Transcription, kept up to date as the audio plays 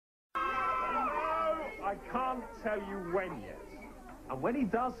I can't tell you when yet. And when he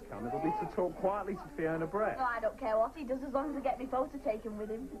does come, it'll be to talk quietly to Fiona Brett. No, I don't care what he does as long as I get my photo taken with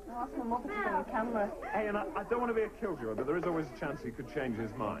him. I'll ask my mother to bring a camera. Hey, and I don't want to be a killjoy, but there is always a chance he could change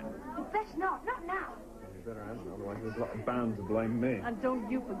his mind. You'd best not now. You better answer, otherwise there's a lot of bound to blame me. And don't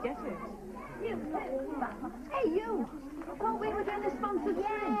you forget it. You, hey, you! I thought we were doing the sponsored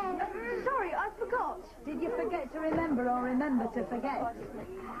thing. Sorry, I forgot. Did you forget to remember or remember to forget?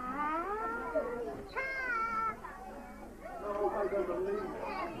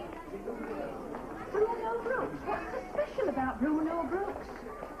 Bruno Brooks? What's so special about Bruno Brooks?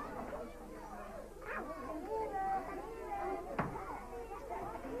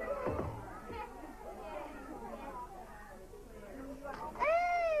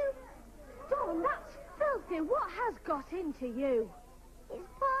 Dawn, that's filthy. What has got into you? It's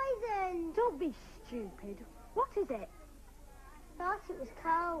poison. Don't be stupid. What is it? Thought it was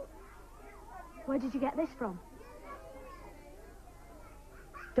cold. Where did you get this from?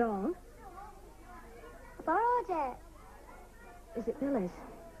 Dawn? I borrowed it. Is it Billy's?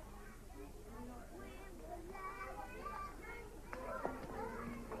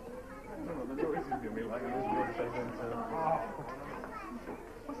 The noise is going to be like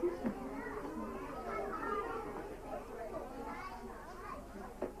What's this?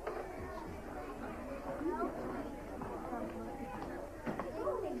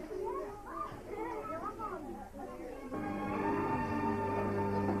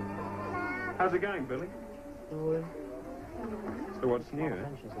 How's it going, Billy? So what's new?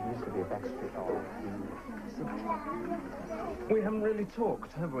 We haven't really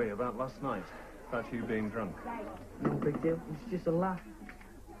talked, have we, about last night? About you being drunk? No big deal. It's just a laugh.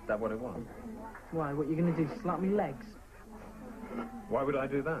 Is that what it was? Why, what you going to do, slap me legs? Why would I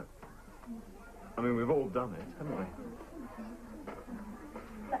do that? I mean, we've all done it, haven't we?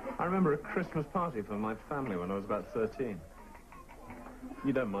 I remember a Christmas party for my family when I was about 13.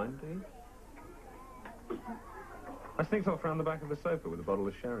 You don't mind, do you? I sneaked off round the back of the sofa with a bottle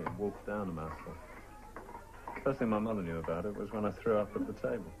of sherry and wolfed down a mouthful. First thing my mother knew about it was when I threw up at the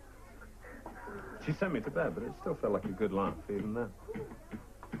table. She sent me to bed, but it still felt like a good laugh, even then.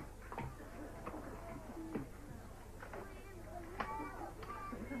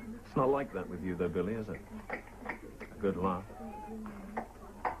 It's not like that with you, though, Billy, is it? A good laugh.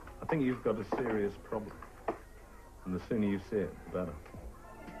 I think you've got a serious problem. And the sooner you see it, the better.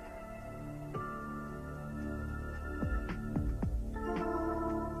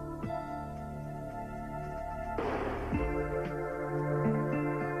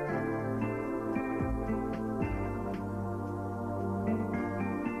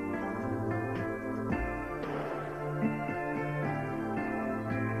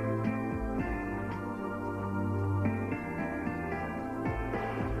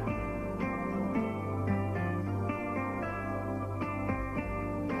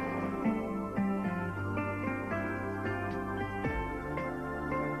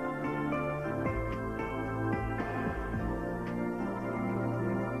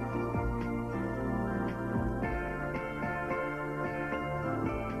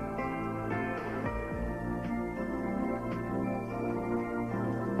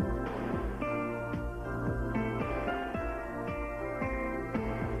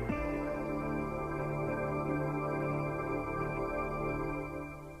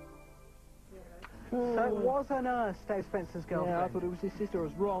 So it was on Earth, Dave Spencer's girlfriend. Yeah, I thought it was his sister. I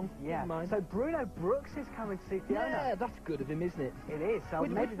was wrong. Yeah. Never mind. So Bruno Brooks is coming to see Fiona. Yeah, that's good of him, isn't it? It is. So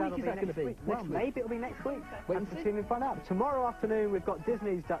Which maybe week that'll is be that next gonna be? week. Well, Next week? maybe it'll be next week. Wait Have and to see. tune in and find out. Tomorrow afternoon we've got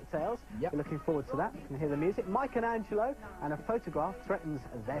Disney's DuckTales. Yep. We're looking forward to that. You can hear the music. Mike and Angelo, and a photograph threatens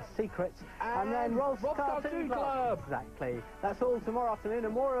their secrets. And then Rolf's Rolf's Cartoon Cartoon Club. Club. Exactly. That's all tomorrow afternoon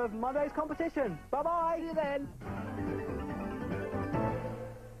and more of Monday's competition. Bye-bye. See you then.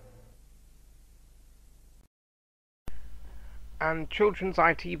 And Children's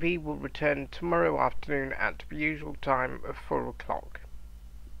ITV will return tomorrow afternoon at the usual time of 4 o'clock.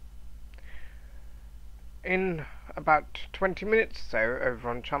 In about 20 minutes or so, over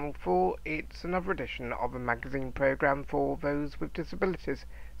on Channel 4, it's another edition of a magazine programme for those with disabilities.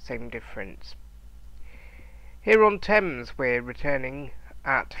 Same difference. Here on Thames, we're returning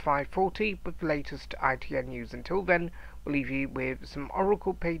at 5:40 with the latest ITN news. Until then, we'll leave you with some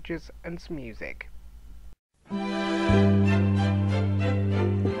Oracle pages and some music.